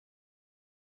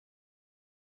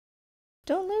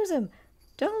Don't lose him.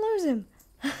 Don't lose him.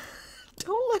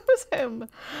 Don't lose him.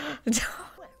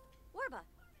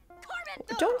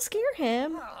 Don't scare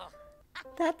him.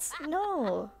 That's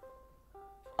no.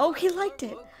 Oh, he liked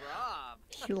it.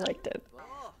 He liked it.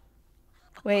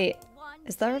 Wait,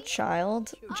 is there a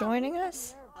child joining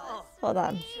us? Hold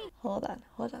on. Hold on.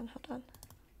 Hold on. Hold on.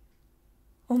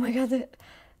 Oh my god,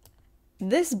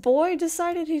 this boy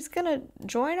decided he's gonna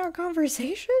join our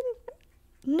conversation?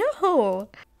 No.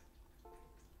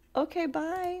 Okay,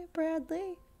 bye,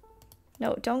 Bradley.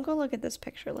 No, don't go look at this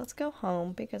picture. Let's go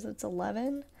home because it's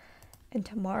 11 and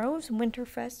tomorrow's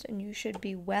Winterfest and you should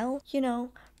be well,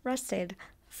 rested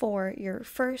for your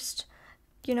first,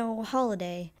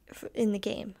 holiday in the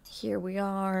game. Here we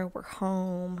are, we're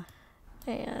home,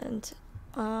 and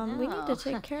we need to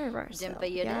take care of ourselves.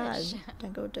 Yeah,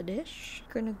 gonna go to dish.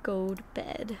 Gonna go to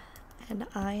bed. And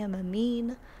I am a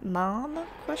mean mom,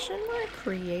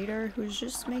 creator, who's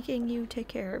just making you take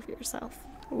care of yourself.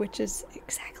 Which is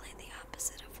exactly the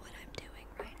opposite of what I'm doing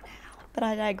right now. But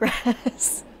I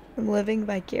digress. I'm living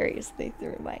vicariously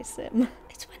through my sim.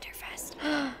 It's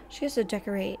Winterfest. She has to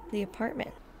decorate the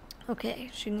apartment. Okay,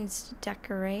 she needs to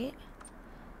decorate,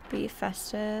 be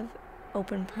festive,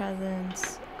 open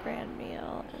presents, grand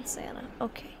meal, and Santa.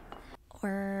 Okay.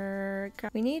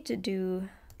 We need to do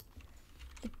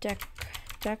a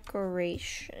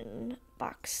decoration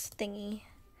box thingy.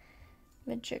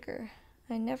 Majigger.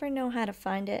 I never know how to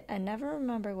find it. I never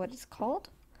remember what it's called.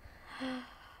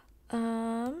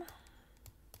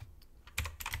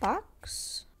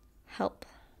 Box. Help.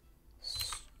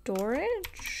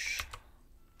 Storage.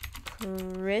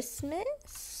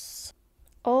 Christmas.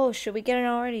 Oh, should we get an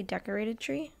already decorated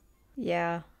tree?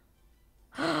 Yeah.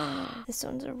 This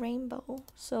one's a rainbow.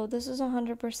 So this is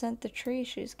 100% the tree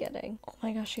she's getting. Oh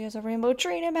my gosh, she has a rainbow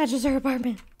tree and it matches her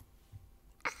apartment.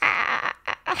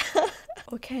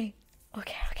 Okay.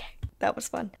 That was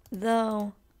fun.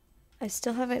 Though, I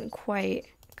still haven't quite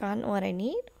gotten what I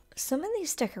need. Some of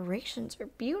these decorations are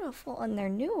beautiful and they're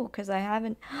new because I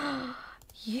haven't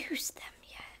used them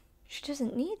yet. She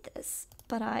doesn't need this,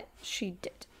 but she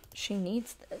did. She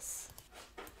needs this.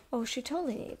 Oh, she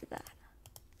totally needed that.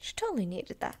 She totally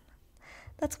needed that.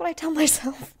 That's what I tell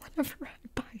myself whenever I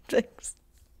buy things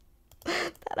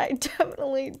that I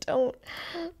definitely don't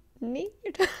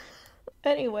need.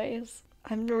 Anyways,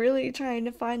 I'm really trying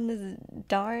to find this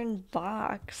darn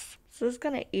box. This is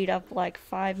gonna eat up like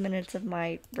 5 minutes of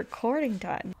my recording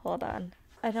time. Hold on.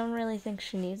 I don't really think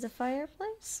she needs a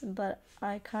fireplace, but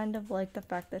I kind of like the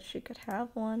fact that she could have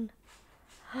one.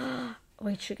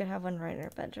 Wait, she could have one right in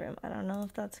her bedroom. I don't know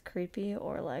if that's creepy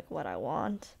or like what I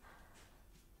want.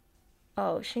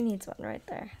 Oh, she needs one right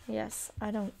there. Yes,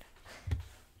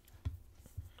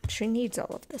 she needs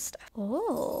all of this stuff.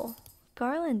 Oh,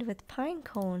 garland with pine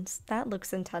cones. That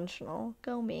looks intentional.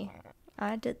 Go me.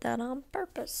 I did that on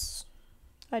purpose.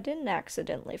 I didn't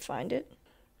accidentally find it.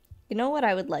 You know what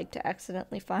I would like to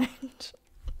accidentally find?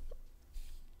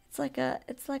 It's like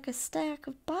a stack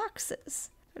of boxes.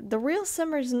 The real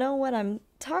simmers know what I'm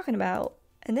talking about,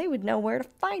 and they would know where to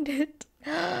find it.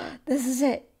 This is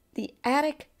it. The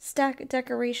attic stack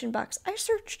decoration box. I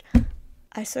searched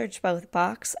both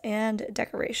box and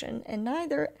decoration, and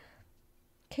neither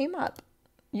came up.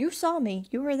 You saw me.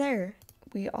 You were there.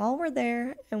 We all were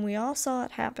there, and we all saw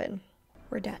it happen.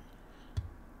 We're done.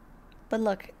 But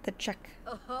look, the check.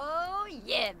 Oh,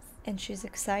 yes. And she's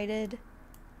excited.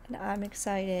 And I'm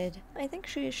excited. I think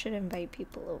she should invite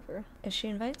people over. If she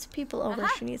invites people over,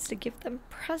 she needs to give them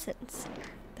presents.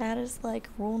 That is like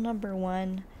rule number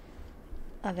 1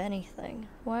 of anything.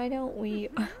 Why don't we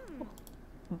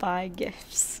buy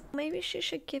gifts? Maybe she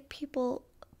should give people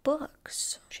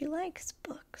books. She likes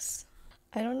books.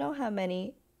 I don't know how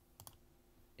many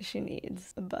she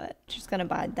needs, but she's gonna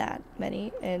buy that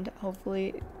many, and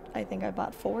hopefully I think I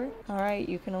bought 4. Alright,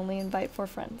 you can only invite 4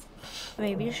 friends.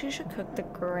 Maybe she should cook the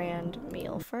grand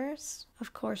meal first.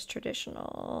 Of course,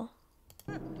 traditional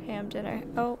ham dinner.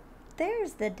 Oh,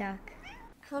 there's the duck.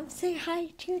 Come say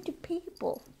hi to the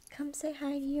people. Come say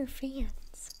hi to your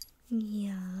fans.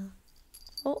 Yeah.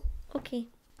 Oh, okay.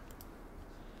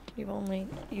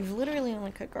 You've literally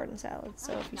only cooked garden salad,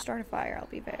 so if you start a fire, I'll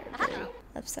be very, very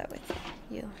upset with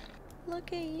you.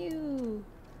 Look at you.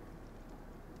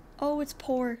 Oh, it's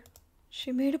poor.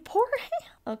 She made a poor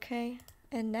ham. Okay,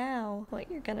 and now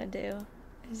what you're gonna do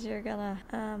is you're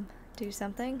gonna, do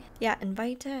something. Yeah,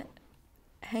 invite to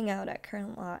hang out at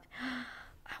current lot.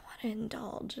 I want to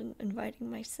indulge in inviting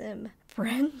my sim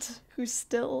friend who's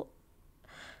still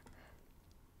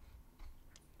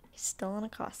in a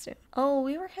costume. Oh,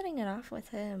 we were hitting it off with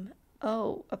him.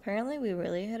 Oh, apparently we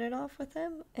really hit it off with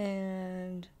him,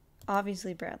 and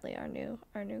Obviously Bradley, our new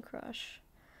crush.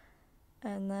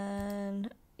 And then,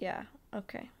 yeah,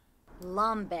 okay.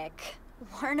 Lumbek.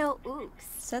 Warno Ooks.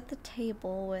 Set the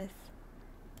table with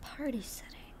party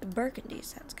setting. Burgundy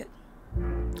sounds good.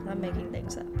 I'm making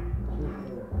things up.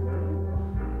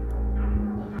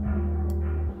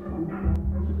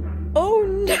 Oh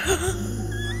no!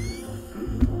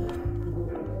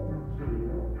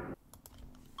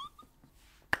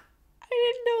 I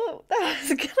didn't know that was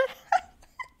gonna happen.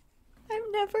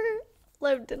 I've never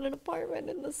lived in an apartment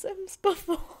in The Sims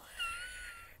before.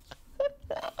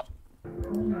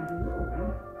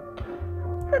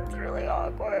 That's really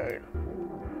awkward.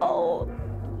 Oh,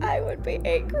 I would be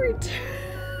angry too.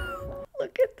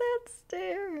 Look at that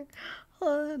stare.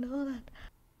 Hold on.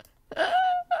 I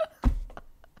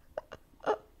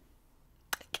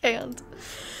can't.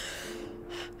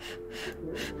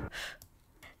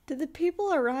 Did the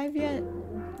people arrive yet?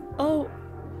 Oh,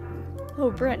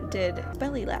 Brent did.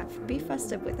 Belly laugh. Be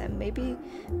festive with him. Maybe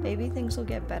things will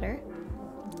get better.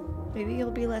 Maybe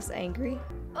you'll be less angry.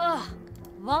 Ugh.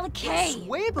 Volcay.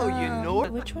 Weibo, you know.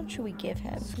 Which one should we give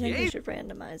him? I think we should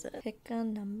randomize it. Pick a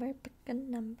number.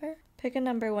 Pick a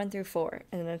number 1 through 4,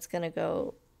 and then it's gonna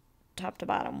go top to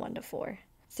bottom 1 to 4.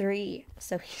 3.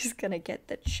 So he's gonna get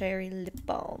the cherry lip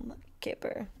balm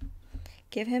kipper.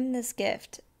 Give him this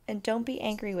gift, and don't be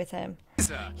angry with him.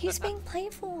 He's being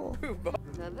playful.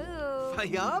 Taboo.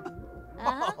 Fayab?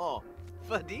 Oh,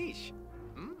 Fadish.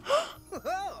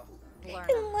 He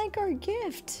didn't like our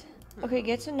gift. Okay,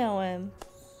 get to know him.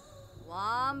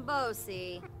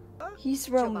 Wambosi. He's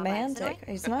romantic.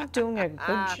 He's not doing a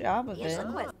good job of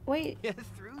it. Wait, Yeah,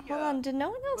 through hold on. Did no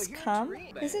one else come?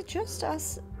 Is it just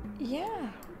us?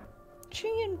 Yeah.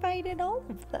 She invited all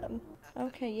of them.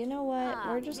 Okay, you know what?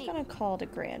 We're just gonna call it a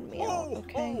grand meal,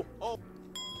 okay?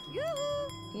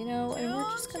 You know, and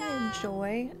we're just gonna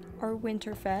enjoy our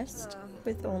Winterfest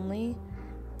with only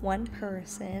one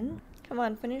person. Come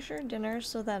on, finish your dinner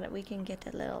so that we can get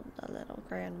a little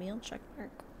grand meal check mark.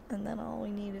 And then all we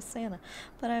need is Santa.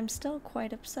 But I'm still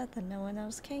quite upset that no one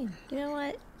else came. You know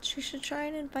what? She should try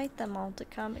and invite them all to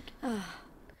come.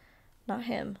 Not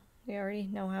him. We already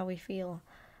know how we feel.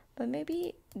 But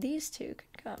maybe these two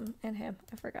could come. And him.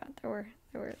 I forgot. There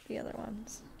were the other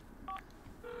ones.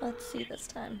 Let's see this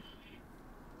time.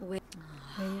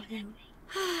 Waving.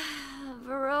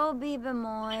 Verobi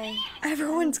bemoy.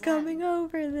 Everyone's coming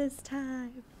over this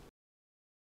time.